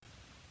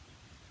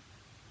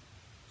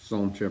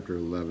Psalm chapter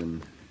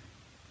 11.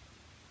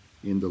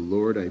 In the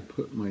Lord I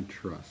put my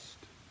trust.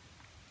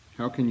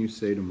 How can you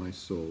say to my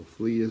soul,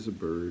 flee as a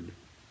bird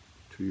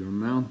to your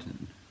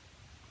mountain?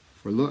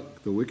 For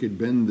look, the wicked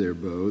bend their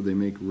bow, they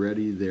make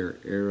ready their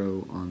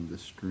arrow on the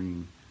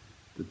string,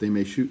 that they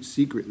may shoot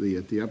secretly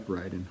at the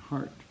upright in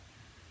heart.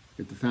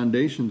 If the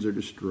foundations are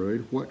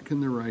destroyed, what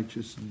can the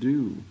righteous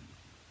do?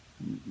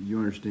 You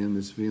understand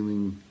this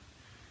feeling?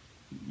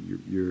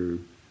 You're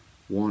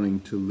wanting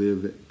to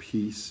live at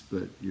peace,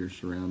 but you're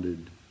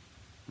surrounded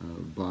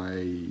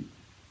by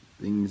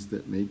things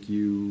that make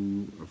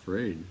you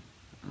afraid.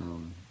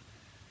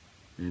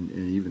 And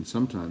even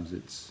sometimes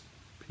it's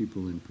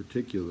people in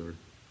particular.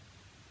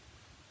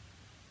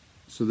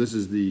 So this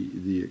is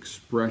the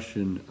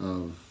expression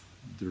of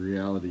the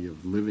reality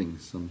of living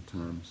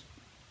sometimes.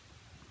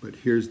 But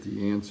here's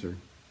the answer,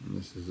 and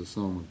this is a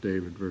Psalm of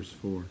David, verse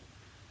 4.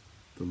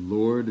 The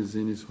Lord is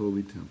in his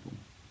holy temple.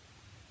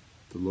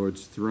 The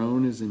Lord's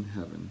throne is in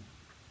heaven.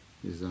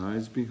 His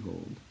eyes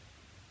behold.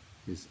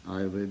 His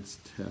eyelids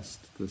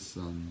test the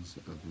sons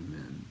of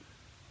men.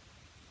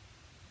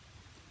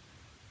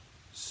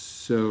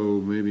 So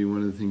maybe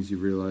one of the things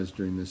you've realized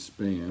during this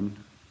span,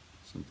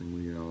 something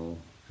we all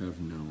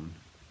have known,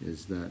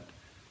 is that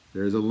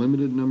there's a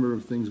limited number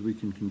of things we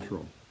can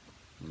control.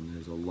 And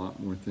there's a lot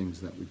more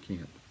things that we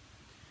can't.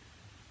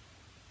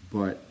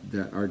 But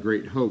that our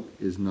great hope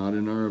is not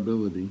in our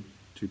ability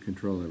to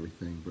control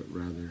everything, but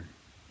rather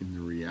in the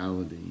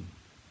reality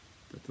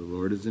that the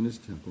Lord is in his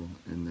temple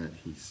and that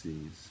he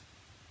sees.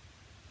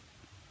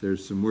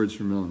 There's some words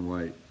from Ellen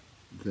White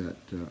that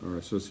are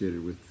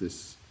associated with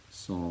this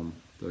psalm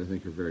that I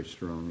think are very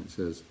strong. It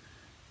says,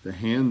 the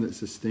hand that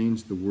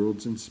sustains the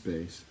worlds in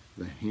space,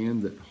 the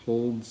hand that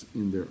holds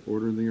in their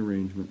orderly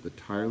arrangement the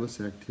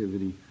tireless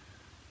activity.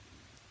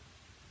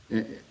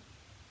 The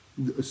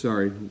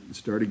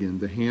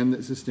hand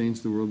that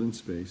sustains the world in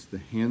space, the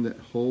hand that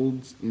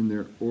holds in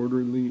their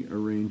orderly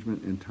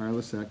arrangement and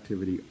tireless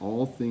activity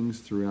all things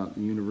throughout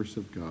the universe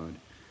of God,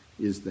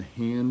 is the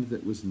hand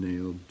that was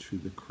nailed to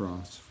the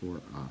cross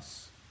for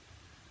us.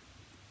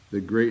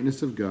 The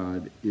greatness of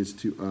God is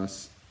to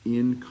us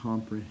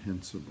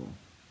incomprehensible.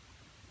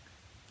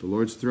 The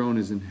Lord's throne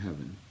is in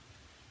heaven,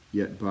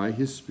 yet by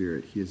his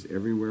Spirit he is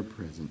everywhere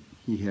present.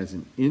 He has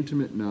an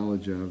intimate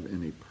knowledge of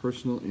and a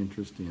personal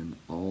interest in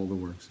all the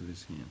works of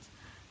his hands.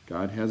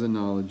 God has a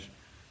knowledge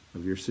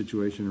of your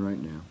situation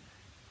right now,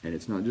 and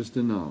it's not just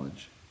a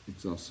knowledge,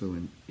 it's also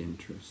an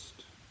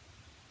interest.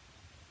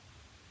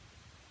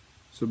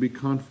 So be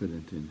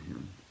confident in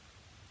him.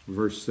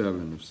 Verse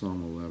 7 of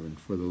Psalm 11,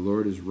 for the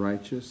Lord is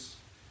righteous,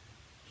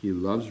 he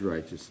loves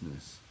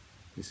righteousness,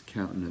 his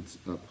countenance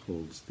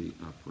upholds the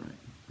upright.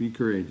 Be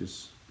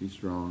courageous, be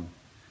strong,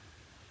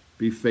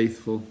 be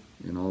faithful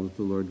in all that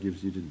the Lord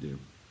gives you to do.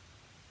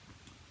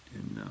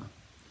 And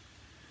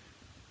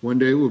one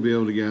day we'll be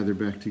able to gather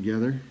back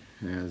together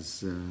as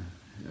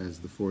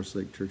the Forest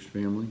Lake Church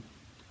family.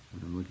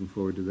 And I'm looking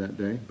forward to that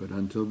day. But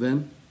until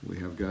then, we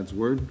have God's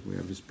Word, we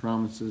have his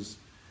promises,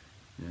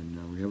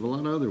 and we have a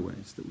lot of other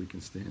ways that we can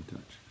stay in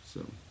touch.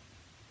 So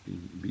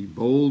be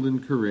bold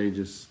and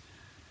courageous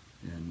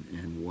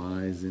and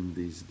wise in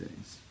these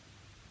days.